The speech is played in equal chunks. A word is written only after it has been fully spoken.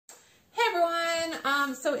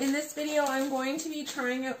So in this video, I'm going to be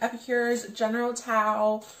trying out Epicure's General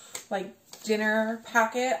Tao, like, dinner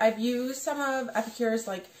packet. I've used some of Epicure's,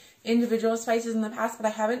 like, individual spices in the past, but I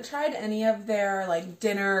haven't tried any of their, like,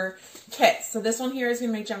 dinner kits. So this one here is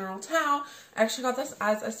going to make General Tao. I actually got this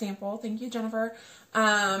as a sample. Thank you, Jennifer.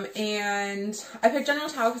 And I picked General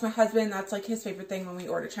Tao because my husband, that's, like, his favorite thing when we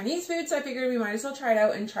order Chinese food, so I figured we might as well try it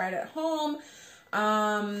out and try it at home.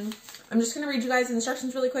 I'm just going to read you guys the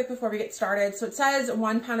instructions really quick before we get started. So it says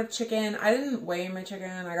 1 pound of chicken. I didn't weigh my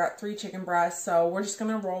chicken. I got 3 chicken breasts, so we're just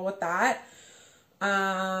going to roll with that.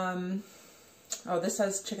 Oh, this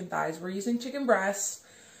says chicken thighs. We're using chicken breasts.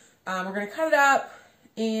 We're going to cut it up,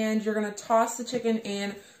 and you're going to toss the chicken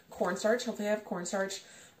in cornstarch. Hopefully I have cornstarch.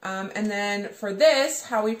 And then for this,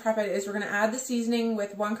 how we prep it is we're going to add the seasoning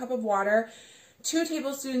with 1 cup of water, 2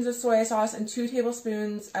 tablespoons of soy sauce, and 2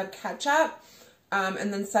 tablespoons of ketchup.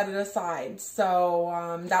 And then set it aside.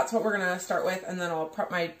 So that's what we're going to start with, and then I'll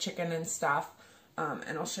prep my chicken and stuff,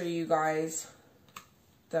 and I'll show you guys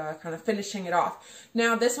the kind of finishing it off.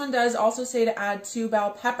 Now this one does also say to add 2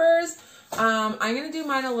 bell peppers. I'm going to do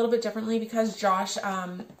mine a little bit differently because Josh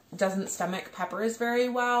doesn't stomach peppers very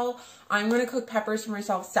well. I'm going to cook peppers for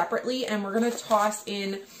myself separately, and we're going to toss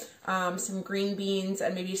in some green beans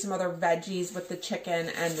and maybe some other veggies with the chicken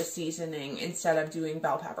and the seasoning instead of doing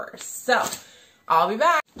bell peppers. So I'll be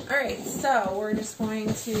back. Alright, so we're just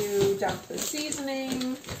going to dump the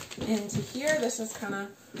seasoning into here. This is kind of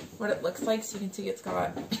what it looks like. So you can see it's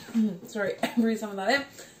got, sorry, I breathed some of that in.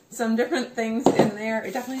 Some different things in there.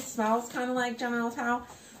 It definitely smells kind of like General Tao.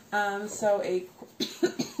 So a,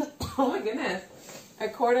 oh my goodness, a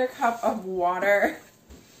 1/4 cup of water.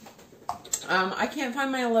 I can't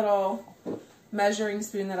find my little measuring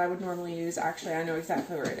spoon that I would normally use. Actually, I know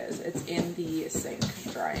exactly where it is. It's in the sink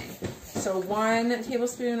drying. So 1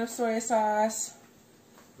 tablespoon of soy sauce,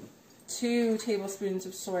 2 tablespoons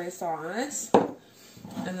of soy sauce,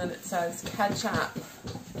 and then it says ketchup.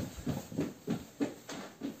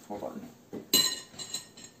 Hold on.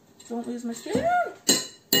 Don't lose my spoon.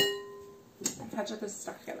 Ketchup is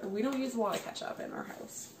stuck together. We don't use a lot of ketchup in our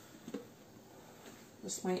house.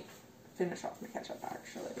 This might finish off my ketchup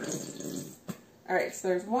actually. Alright, so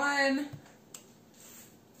there's 1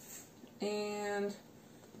 and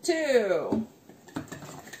 2.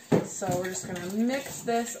 So we're just going to mix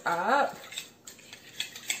this up.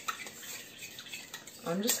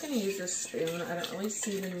 I'm just going to use this spoon. I don't really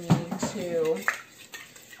see the need to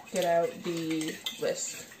get out the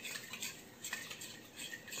whisk.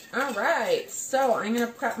 Alright, so I'm going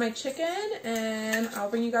to prep my chicken, and I'll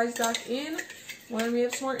bring you guys back in when we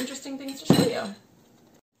have some more interesting things to show you.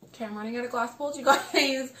 Okay, I'm running out of glass bowls, you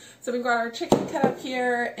guys. So we've got our chicken cut up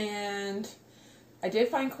here, and I did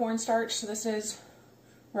find cornstarch, so this is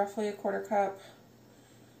roughly a 1/4 cup,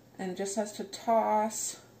 and it just has to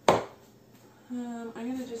toss. I'm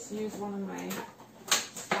going to just use one of my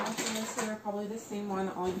spatulas here, probably the same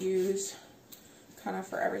one I'll use kind of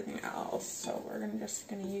for everything else. So we're just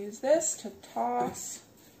going to use this to toss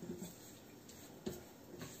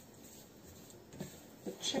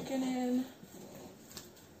the chicken in.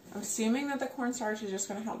 I'm assuming that the cornstarch is just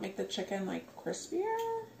going to help make the chicken like crispier.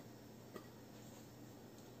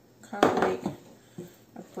 Kind of like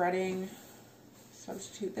a breading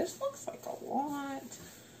substitute. This looks like a lot,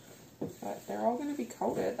 but they're all going to be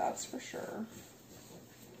coated, that's for sure.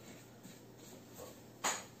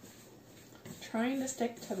 Trying to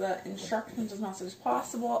stick to the instructions as much as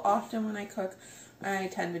possible. Often when I cook, I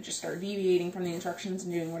tend to just start deviating from the instructions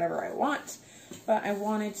and doing whatever I want, but I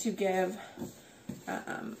wanted to give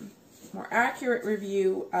more accurate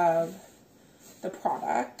review of the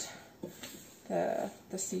product, the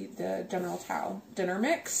General Tao dinner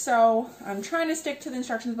mix. So I'm trying to stick to the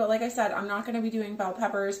instructions, but like I said, I'm not going to be doing bell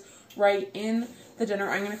peppers right in the dinner.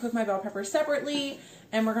 I'm going to cook my bell peppers separately,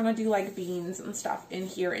 and we're going to do like beans and stuff in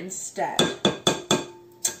here instead.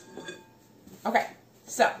 Okay,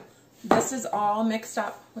 so this is all mixed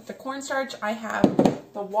up with the cornstarch. I have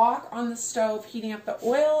the wok on the stove heating up the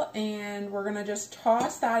oil, and we're going to just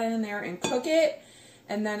toss that in there and cook it.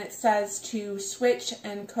 And then it says to switch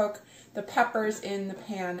and cook the peppers in the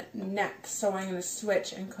pan next. So I'm going to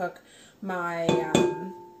switch and cook my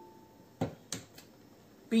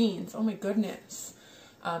beans. Oh my goodness.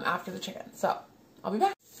 After the chicken. So I'll be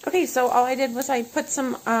back. Okay, so all I did was I put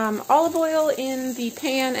some olive oil in the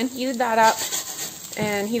pan and heated that up.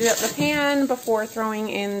 And heated up the pan before throwing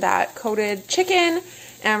in that coated chicken.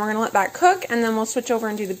 And we're going to let that cook, and then we'll switch over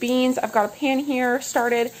and do the beans. I've got a pan here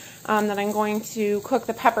started that I'm going to cook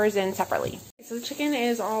the peppers in separately. So the chicken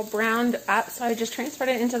is all browned up, so I just transferred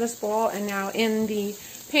it into this bowl, and now in the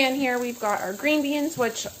pan here, we've got our green beans,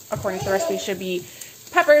 which according to the recipe should be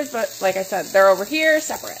peppers, but like I said, they're over here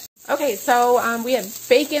separate. Okay, so we had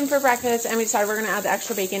bacon for breakfast, and we decided we're going to add the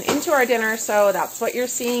extra bacon into our dinner, so that's what you're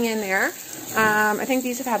seeing in there. I think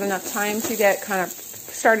these have had enough time to get kind of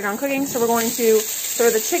started on cooking, so we're going to throw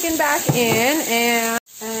the chicken back in, and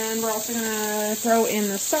we're also going to throw in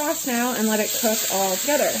the sauce now and let it cook all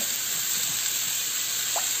together.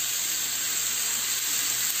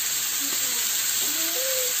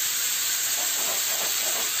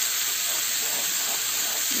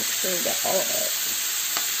 Make sure we get all of it.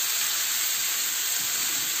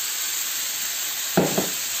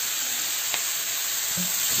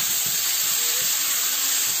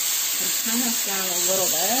 Turn this down a little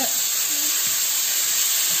bit.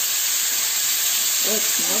 Oh, it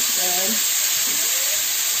smells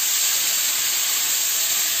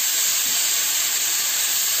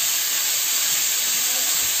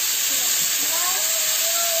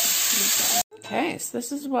good. Okay, so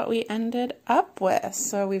this is what we ended up with.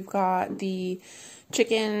 So we've got the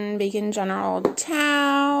chicken bacon General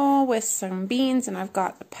Tao with some beans, and I've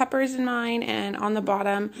got the peppers in mine, and on the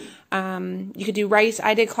bottom you could do rice.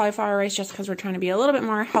 I did cauliflower rice just because we're trying to be a little bit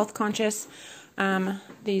more health conscious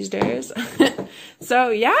these days. So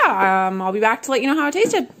yeah, I'll be back to let you know how it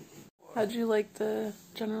tasted. How'd you like the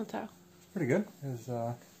General Tao? Pretty good. It was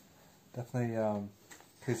definitely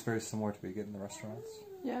tastes very similar to what you get in the restaurants.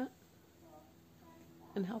 Yeah.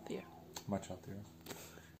 And healthier. Much healthier.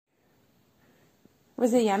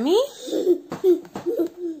 Was it yummy?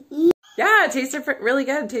 Yeah, it tasted really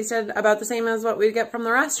good. It tasted about the same as what we get from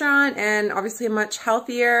the restaurant, and obviously much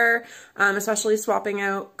healthier, especially swapping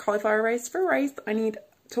out cauliflower rice for rice. I need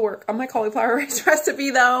to work on my cauliflower rice recipe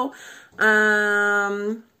though.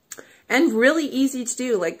 And really easy to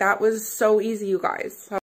do. Like, that was so easy, you guys. So